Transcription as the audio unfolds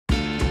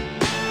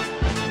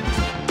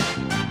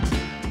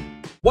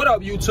What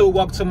up, YouTube?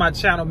 Welcome to my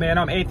channel, man.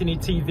 I'm Anthony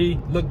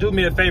TV. Look, do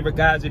me a favor,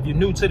 guys. If you're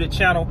new to the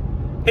channel,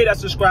 hit that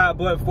subscribe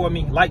button for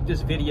me, like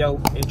this video,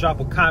 and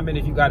drop a comment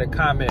if you got a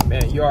comment,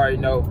 man. You already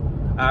know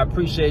I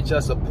appreciate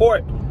your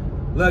support.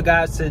 Look,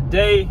 guys,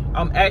 today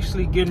I'm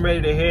actually getting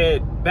ready to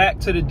head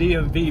back to the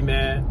DMV,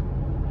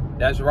 man.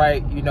 That's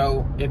right. You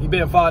know, if you've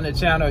been following the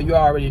channel, you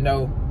already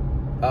know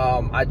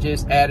I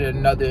just added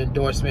another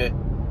endorsement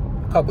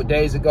a couple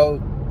days ago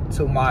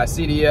to my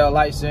CDL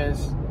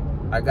license.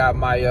 I got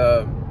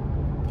my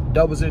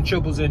doubles and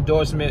triples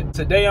endorsement.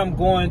 Today I'm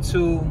going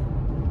to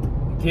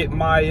get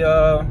my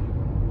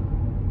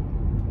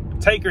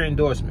tanker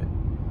endorsement.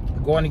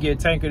 I'm going to get a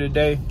tanker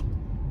today.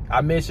 I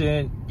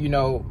mentioned, you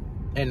know,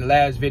 in the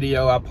last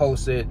video I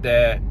posted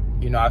that,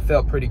 you know, I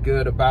felt pretty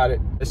good about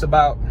it. It's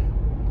about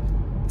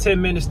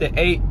 10 minutes to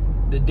 8.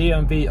 The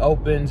DMV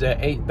opens at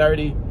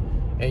 8:30.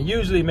 And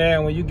usually,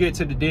 man, when you get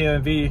to the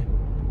DMV,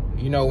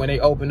 you know, when they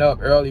open up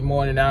early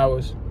morning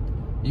hours,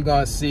 you're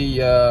gonna see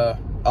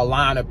a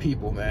line of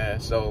people, man.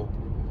 So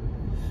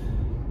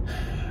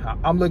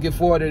I'm looking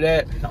forward to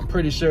that. I'm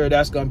pretty sure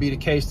that's gonna be the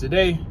case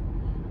today,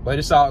 but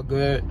it's all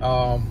good.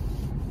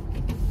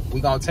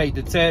 We're gonna take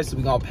the test,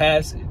 we're gonna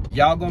pass it.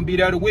 Y'all gonna be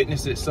there to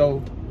witness it,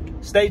 so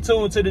stay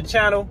tuned to the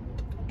channel.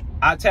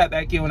 I'll tap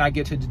back in when I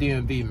get to the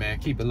DMV, man.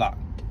 Keep it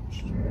locked.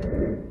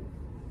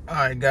 All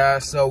right,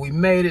 guys, so we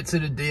made it to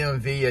the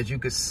DMV. As you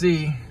can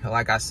see,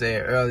 like I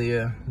said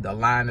earlier, the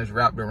line is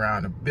wrapped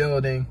around the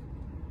building.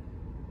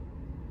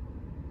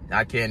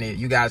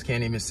 You guys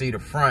can't even see the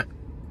front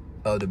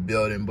of the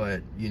building,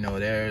 but you know,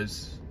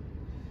 there's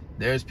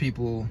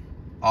people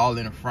all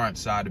in the front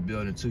side of the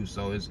building too.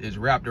 So it's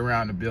wrapped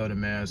around the building,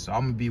 man. So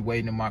I'm gonna be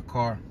waiting in my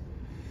car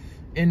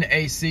in the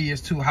AC.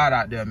 It's too hot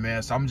out there,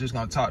 man. So I'm just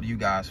gonna talk to you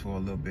guys for a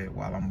little bit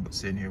while I'm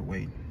sitting here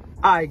waiting.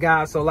 All right,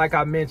 guys, so like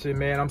I mentioned,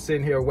 man, I'm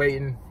sitting here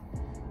waiting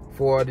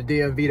for the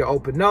DMV to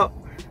open up.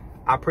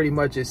 I pretty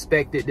much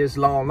expected this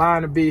long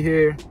line to be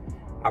here.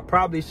 I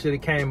probably should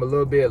have came a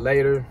little bit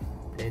later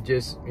and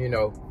just, you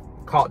know,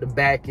 caught the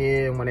back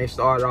end when they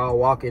started all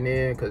walking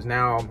in, because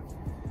now I'm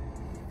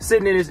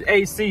sitting in this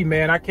AC,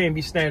 man. I can't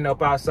be standing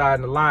up outside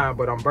in the line,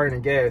 but I'm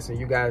burning gas, and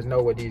you guys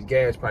know what these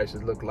gas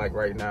prices look like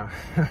right now.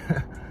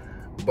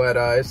 But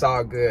it's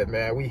all good,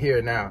 man. We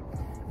here now.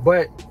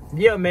 But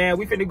yeah, man,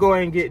 we finna go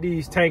ahead and get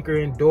these tanker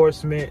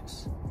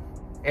endorsements.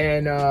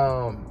 And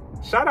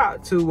shout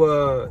out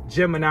to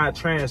Gemini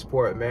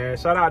Transport, man.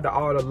 Shout out to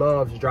all the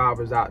Loves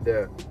drivers out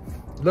there.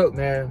 Look,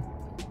 man,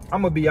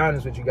 I'm gonna be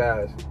honest with you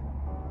guys.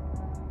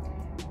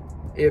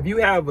 If you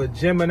have a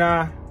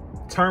Gemini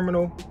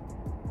terminal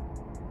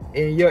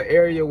in your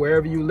area,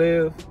 wherever you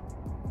live,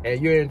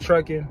 and you're in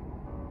trucking,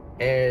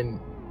 and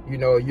you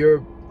know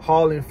you're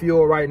hauling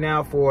fuel right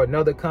now for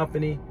another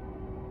company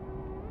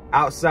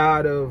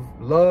outside of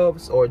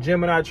Loves or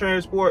Gemini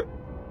Transport,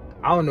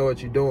 I don't know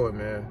what you're doing,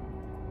 man.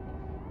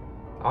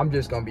 I'm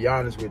just gonna be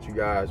honest with you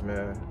guys,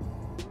 man.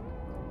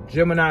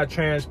 Gemini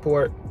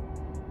Transport,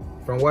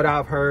 from what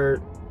I've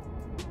heard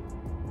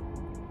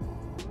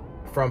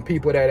from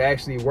people that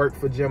actually work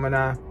for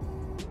Gemini,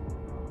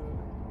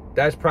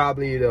 that's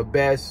probably the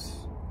best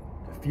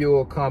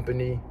fuel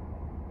company,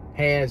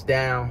 hands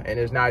down, and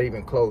it's not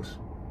even close,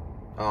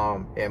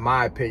 in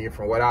my opinion,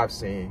 from what I've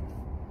seen.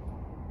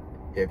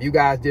 If you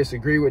guys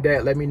disagree with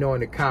that, let me know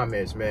in the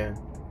comments, man.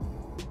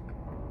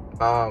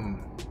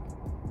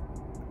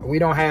 We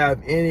don't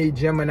have any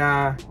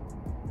Gemini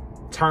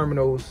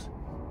terminals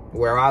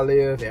where I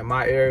live in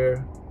my area,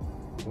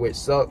 which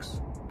sucks.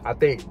 I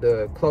think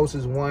the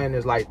closest one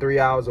is like 3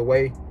 hours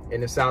away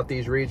in the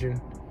Southeast region.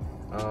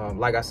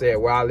 Like I said,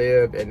 where I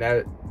live, and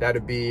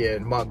that'd be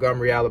in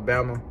Montgomery,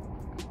 Alabama.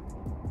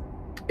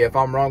 If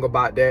I'm wrong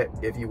about that,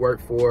 if you work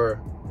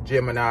for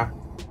Gemini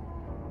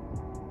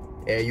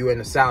and you in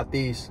the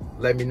Southeast,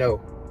 let me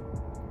know.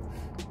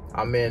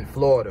 I'm in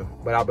Florida,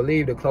 but I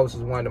believe the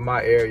closest one to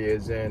my area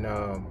is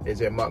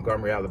in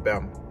Montgomery,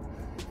 Alabama.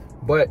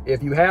 But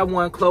if you have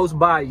one close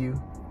by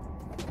you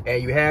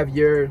and you have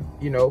your,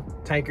 you know,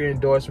 tanker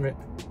endorsement,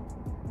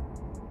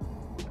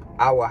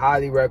 I would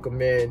highly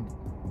recommend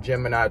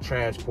Gemini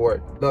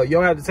Transport. Look, you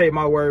don't have to take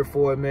my word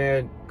for it,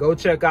 man. Go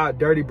check out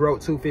Dirty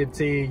Broke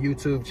 215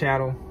 YouTube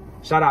channel.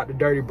 Shout out to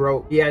Dirty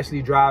Broke. He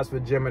actually drives for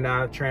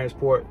Gemini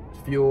Transport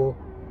Fuel.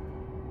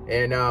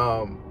 And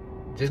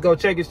just go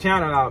check his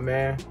channel out,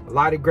 man. A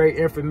lot of great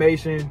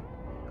information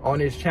on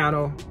his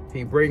channel.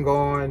 He bring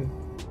on,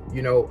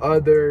 you know,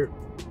 other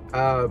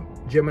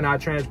Gemini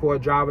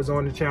Transport drivers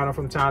on the channel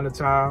from time to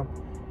time.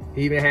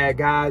 He even had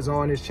guys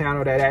on his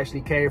channel that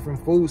actually came from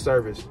food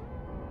service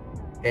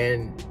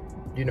and,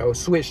 you know,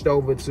 switched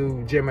over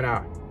to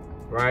Gemini,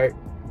 right?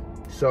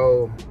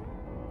 So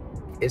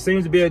it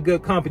seems to be a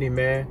good company,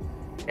 man.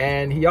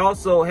 And he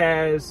also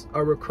has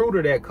a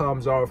recruiter that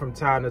comes on from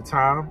time to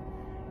time.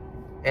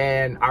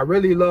 And I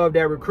really love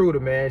that recruiter,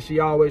 man. She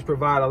always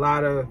provides a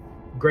lot of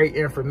great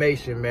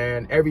information,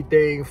 man.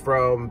 Everything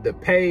from the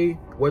pay,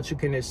 what you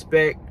can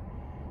expect,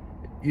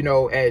 you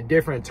know, at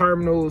different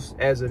terminals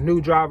as a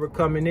new driver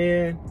coming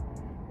in,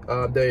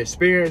 the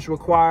experience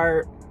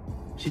required.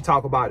 She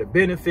talk about the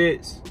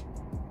benefits,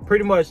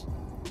 pretty much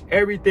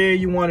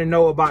everything you want to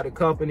know about the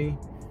company.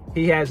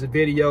 He has a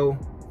video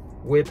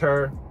with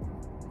her,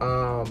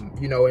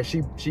 you know, and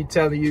she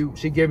telling you,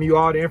 she giving you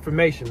all the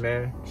information,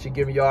 man. She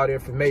giving you all the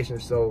information.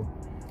 So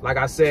like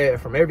I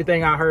said, from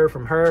everything I heard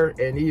from her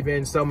and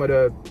even some of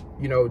the,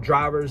 you know,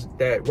 drivers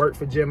that work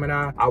for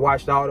Gemini, I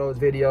watched all those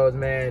videos,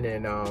 man,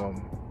 and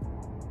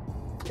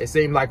it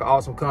seemed like an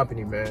awesome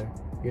company, man.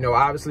 You know,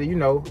 obviously, you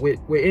know,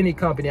 with any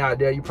company out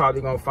there, you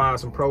probably gonna find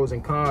some pros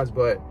and cons,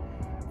 but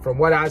from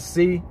what I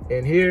see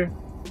and hear,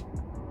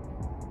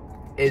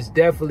 it's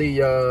definitely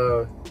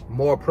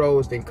more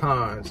pros than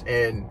cons.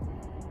 And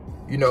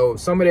you know,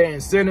 some of their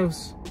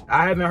incentives,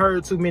 I haven't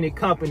heard too many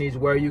companies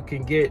where you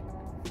can get,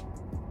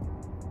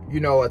 you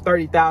know, a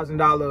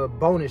 $30,000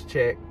 bonus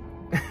check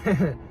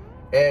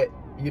at,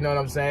 you know what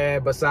I'm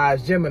saying,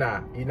 besides Gemini.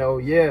 You know,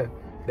 yeah,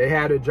 they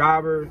had a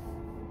driver,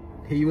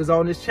 he was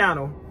on this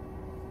channel,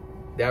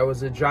 there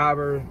was a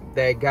driver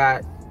that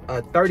got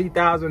a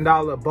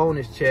 $30,000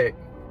 bonus check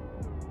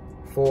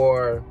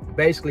for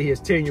basically his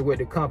tenure with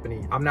the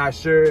company. I'm not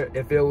sure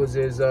if it was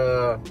his,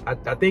 I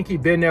think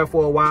he'd been there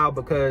for a while,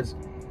 because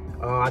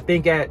I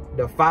think at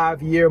the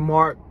 5-year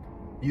mark,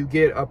 you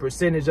get a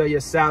percentage of your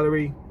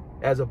salary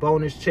as a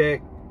bonus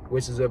check,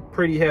 which is a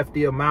pretty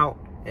hefty amount.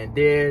 And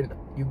then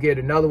you get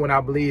another one, I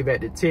believe,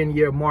 at the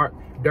 10-year mark.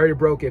 Dirty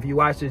Broke, if you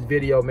watch this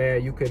video,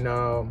 man, you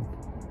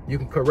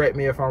can correct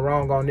me if I'm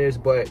wrong on this,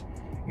 but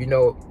you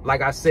know,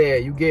 like I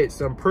said, you get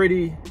some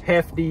pretty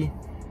hefty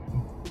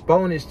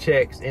bonus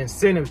checks,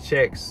 incentive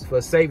checks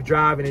for safe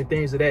driving and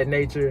things of that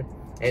nature,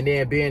 and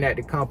then being at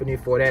the company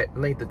for that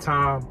length of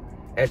time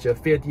at your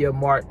 5th-year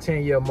mark,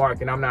 10-year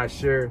mark, and I'm not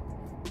sure,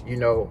 you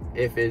know,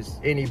 if it's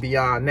any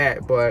beyond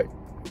that. But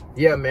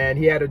yeah, man,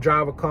 he had a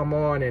driver come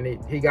on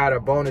and he got a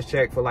bonus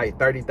check for like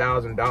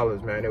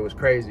 $30,000, man. It was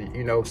crazy.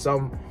 You know,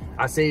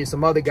 I seen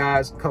some other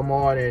guys come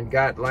on and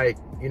got like,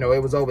 you know, it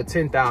was over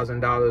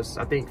 $10,000.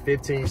 I think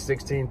 15,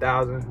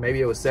 16,000, maybe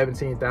it was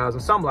 17,000,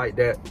 something like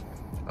that.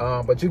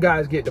 But you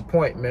guys get the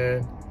point,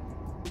 man.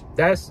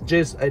 That's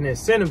just an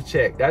incentive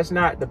check. That's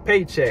not the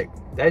paycheck.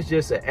 That's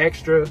just an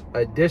extra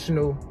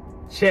additional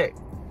check.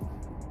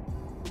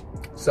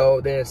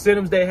 So the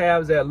incentives they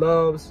have at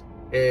Love's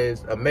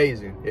is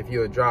amazing if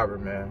you're a driver,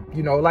 man.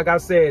 You know, like I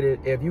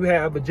said, if you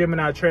have a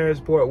Gemini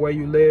transport where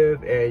you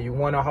live and you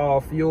want to haul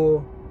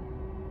fuel,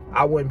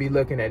 I wouldn't be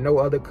looking at no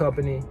other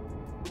company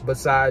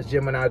besides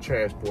Gemini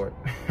Transport.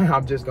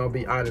 I'm just gonna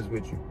be honest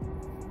with you.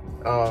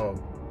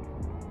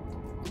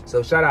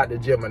 So shout out to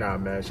Gemini,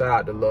 man. Shout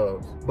out to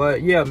Love's.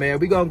 But yeah, man,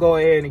 we're gonna go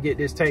ahead and get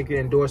this tanker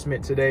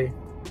endorsement today.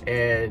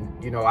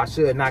 And you know, I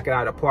should knock it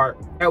out of the park.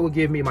 That would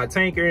give me my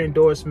tanker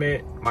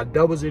endorsement, my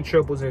doubles and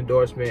triples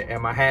endorsement,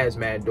 and my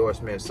hazmat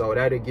endorsement. So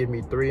that'll give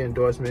me 3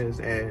 endorsements,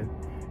 and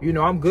you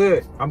know, I'm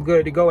good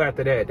to go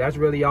after that. That's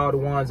really all the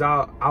ones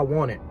I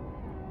wanted.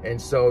 And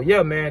so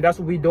yeah, man, that's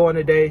what we doing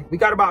today. We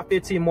got about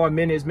 15 more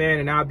minutes, man,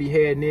 and I'll be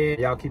heading in.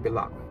 Y'all keep it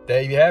locked.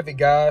 There you have it,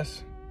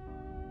 guys.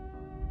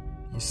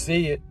 You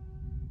see it.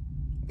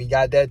 We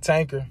got that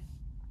tanker.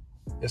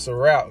 It's a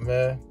wrap,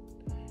 man.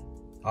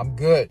 I'm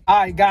good.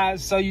 All right,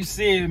 guys, so you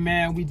see it,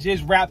 man. We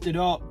just wrapped it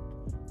up.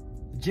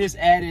 Just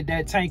added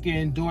that tanker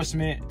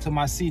endorsement to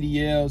my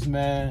CDLs,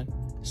 man.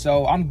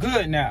 So I'm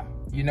good now.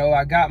 You know,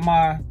 I got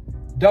my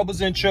doubles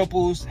and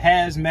triples,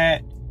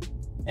 hazmat,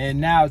 and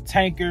now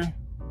tanker.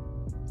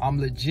 I'm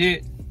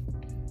legit.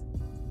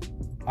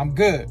 I'm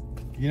good.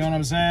 You know what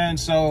I'm saying?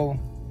 So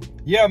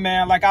yeah,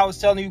 man, like I was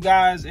telling you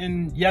guys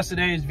in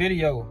yesterday's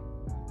video,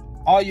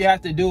 all you have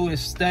to do is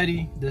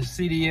study the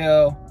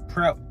CDL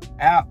prep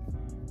app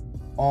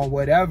on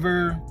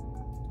whatever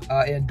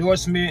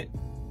endorsement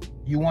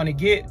you want to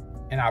get.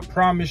 And I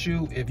promise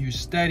you, if you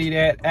study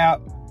that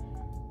app,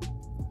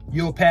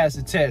 you'll pass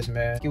the test,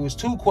 man. It was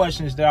 2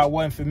 questions that I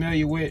wasn't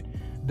familiar with.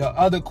 The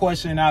other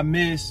question I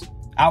missed,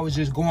 I was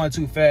just going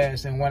too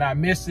fast. And when I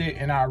missed it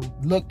and I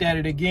looked at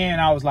it again,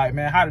 I was like,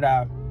 man, how did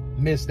I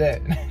miss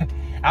that?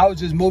 I was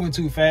just moving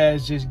too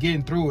fast, just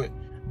getting through it.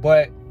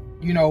 But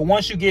you know,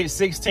 once you get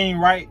 16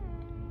 right,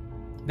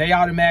 they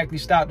automatically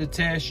stop the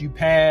test, you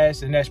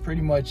pass, and that's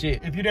pretty much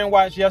it. If you didn't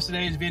watch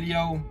yesterday's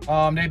video,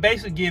 they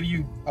basically give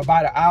you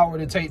about an hour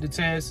to take the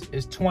test.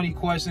 It's 20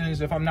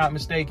 questions, if I'm not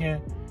mistaken.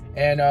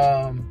 And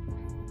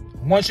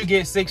once you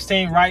get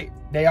 16 right,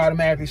 they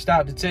automatically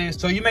stop the test.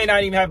 So you may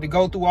not even have to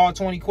go through all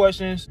 20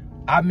 questions.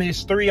 I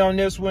missed 3 on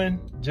this one,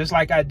 just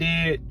like I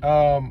did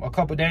a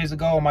couple days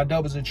ago on my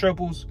doubles and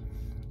triples.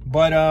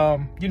 But,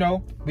 you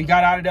know, we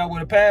got out of there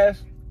with a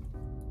pass.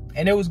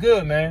 And it was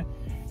good, man.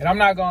 And I'm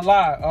not gonna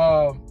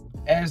lie,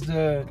 as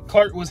the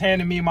clerk was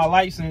handing me my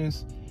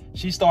license,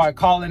 she started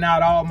calling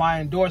out all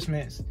my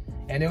endorsements.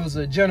 And there was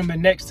a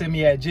gentleman next to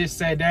me that just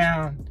sat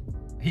down.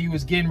 He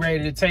was getting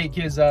ready to take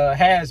his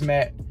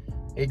hazmat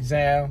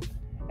exam.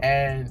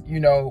 And,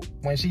 you know,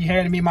 when she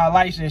handed me my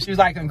license, she was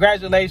like,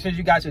 congratulations,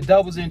 you got your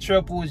doubles and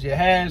triples, your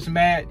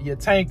hazmat, your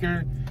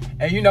tanker.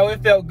 And, you know,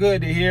 it felt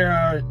good to hear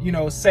her, you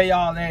know, say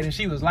all that. And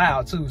she was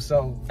loud, too.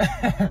 So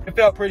it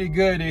felt pretty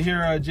good to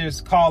hear her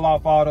just call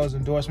off all those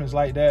endorsements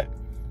like that.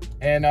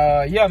 And,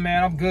 yeah,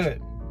 man, I'm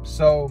good.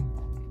 So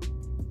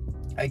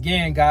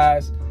again,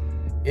 guys,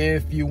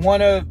 if you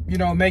want to, you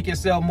know, make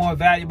yourself more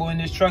valuable in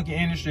this trucking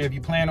industry, if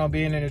you plan on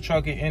being in the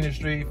trucking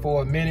industry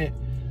for a minute,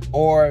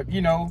 or,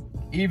 you know,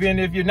 even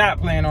if you're not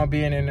planning on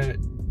being in the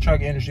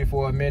trucking industry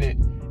for a minute,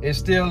 it's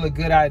still a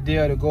good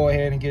idea to go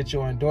ahead and get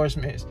your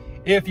endorsements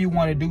if you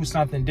want to do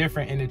something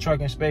different in the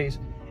trucking space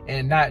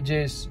and not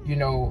just, you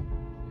know,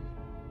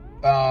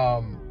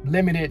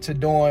 limited to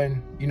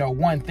doing, you know,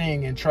 one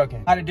thing in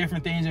trucking. A lot of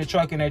different things in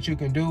trucking that you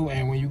can do,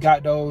 and when you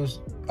got those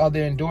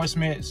other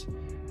endorsements,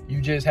 you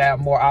just have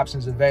more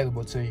options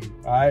available to you.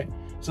 All right,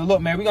 so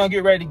look, man, we're gonna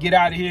get ready to get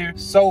out of here.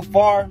 So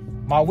far,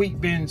 my week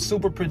been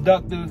super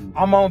productive.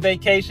 I'm on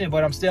vacation,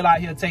 but I'm still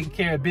out here taking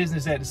care of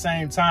business at the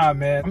same time,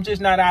 man. I'm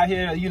just not out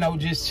here, you know,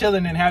 just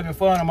chilling and having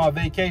fun on my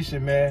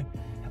vacation, man.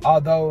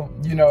 Although,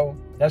 you know,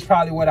 that's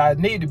probably what I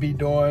need to be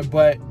doing,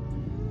 but,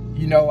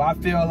 you know, I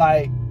feel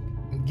like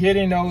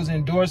getting those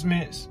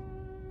endorsements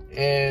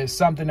is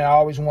something that I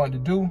always wanted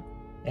to do,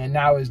 and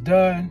now it's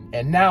done,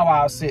 and now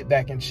I'll sit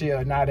back and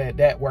chill now that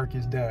that work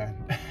is done.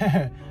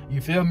 You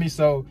feel me?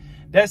 So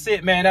that's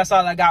it, man. That's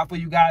all I got for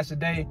you guys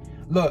today.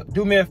 Look,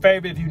 do me a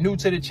favor, if you're new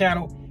to the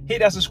channel, hit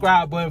that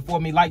subscribe button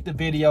for me, like the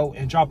video,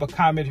 and drop a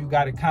comment if you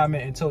got a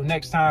comment. Until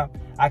next time,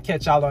 I'll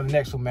catch y'all on the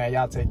next one, man.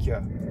 Y'all take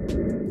care.